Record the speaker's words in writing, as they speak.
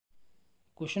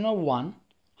Question number 1.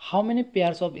 How many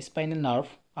pairs of spinal nerve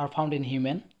are found in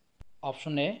human?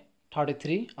 Option A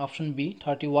 33, option B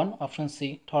 31, option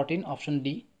C 13, option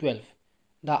D 12.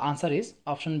 The answer is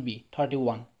option B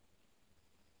 31.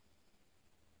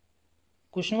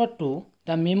 Question number 2.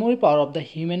 The memory power of the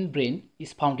human brain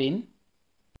is found in?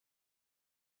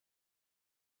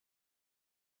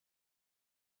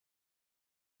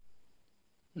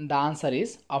 The answer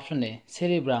is option A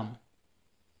cerebrum.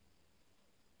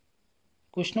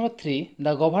 Question number 3.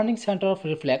 The governing center of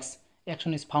reflex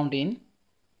action is found in?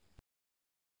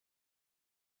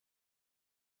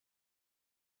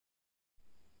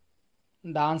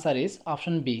 The answer is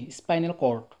option B spinal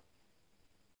cord.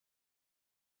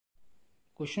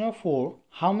 Question number 4.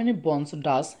 How many bones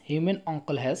does human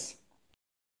ankle has?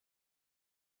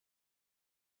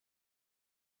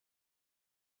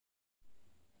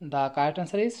 The correct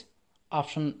answer is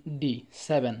option D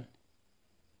 7.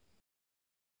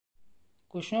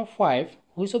 Question number 5.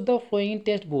 Which of the following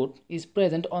test board is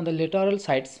present on the lateral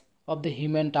sides of the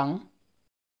human tongue?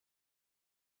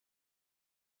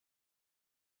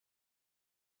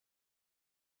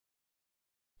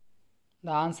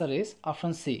 The answer is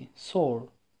option C sore.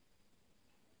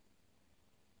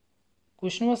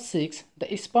 Question number 6.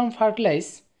 The sperm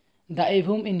fertilizes the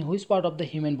ovum in which part of the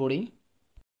human body?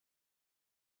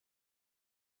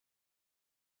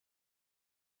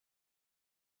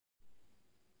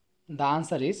 The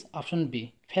answer is option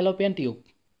B fallopian tube.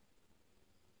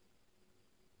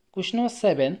 Question number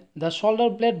 7. The shoulder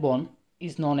blade bone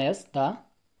is known as the?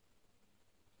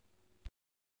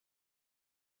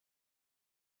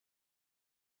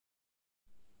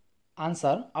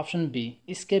 Answer option B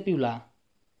scapula.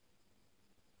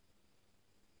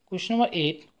 Question number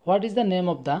 8. What is the name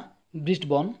of the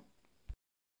breastbone?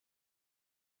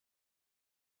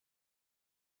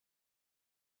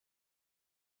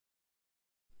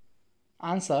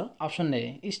 Answer option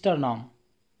A sternum.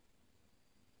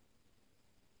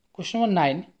 Question number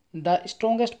 9. The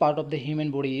strongest part of the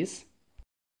human body is?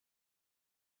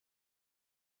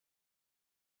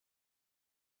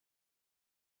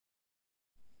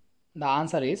 The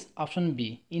answer is option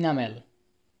B enamel.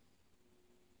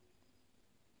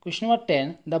 Question number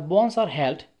 10. The bones are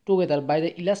held together by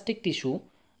the elastic tissue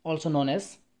also known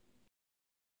as?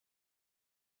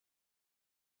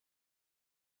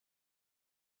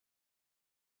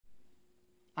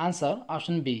 Answer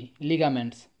option B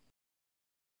ligaments.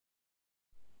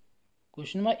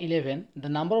 Question number 11. The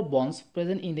number of bones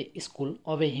present in the skull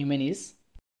of a human is?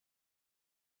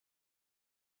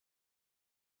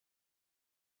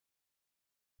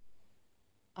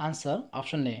 Answer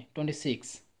option A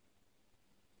 26.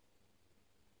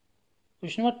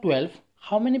 Question number 12.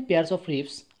 How many pairs of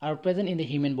ribs are present in the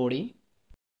human body?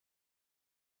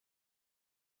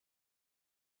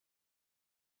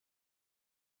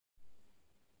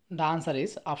 The answer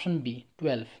is option B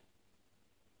 12.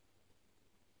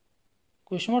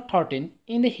 Question number 13.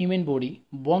 In the human body,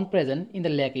 bone present in the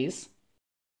leg is?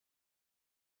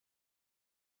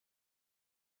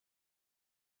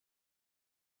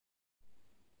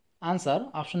 Answer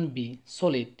option B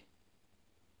solid.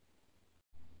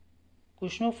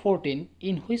 Question number 14.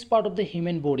 In which part of the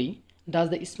human body does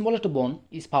the smallest bone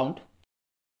is found?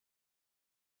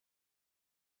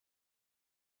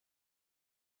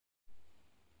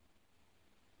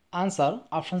 Answer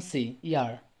option C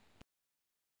ear.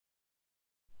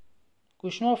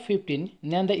 Question number 15.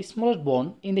 Name the smallest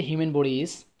bone in the human body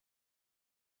is?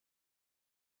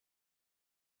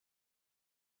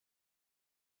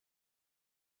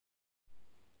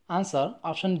 Answer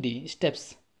option D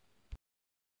steps.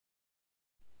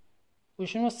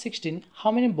 Question number 16.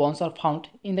 How many bones are found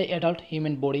in the adult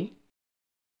human body?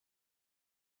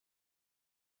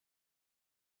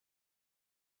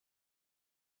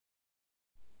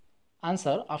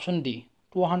 Answer option D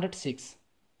 206.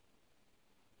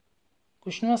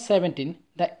 Question number 17.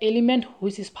 The element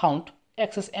which is found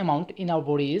excess amount in our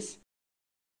body is?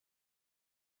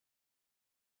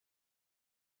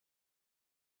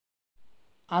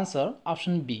 Answer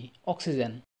option B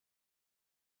oxygen.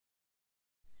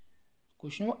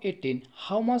 Question number 18.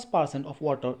 How much percent of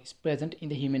water is present in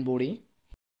the human body?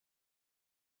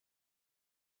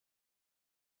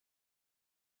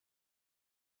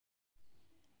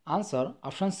 Answer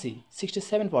option C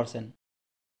 67%.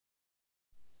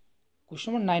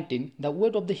 Question number 19. The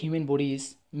weight of the human body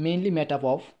is mainly made up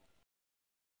of?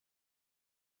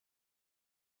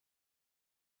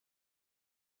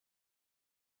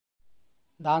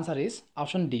 The answer is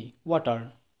option D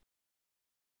water.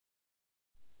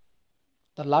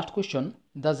 The last question.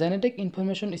 The genetic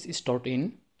information is stored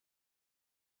in?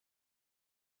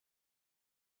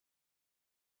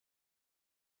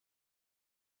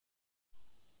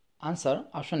 Answer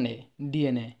option A,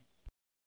 DNA.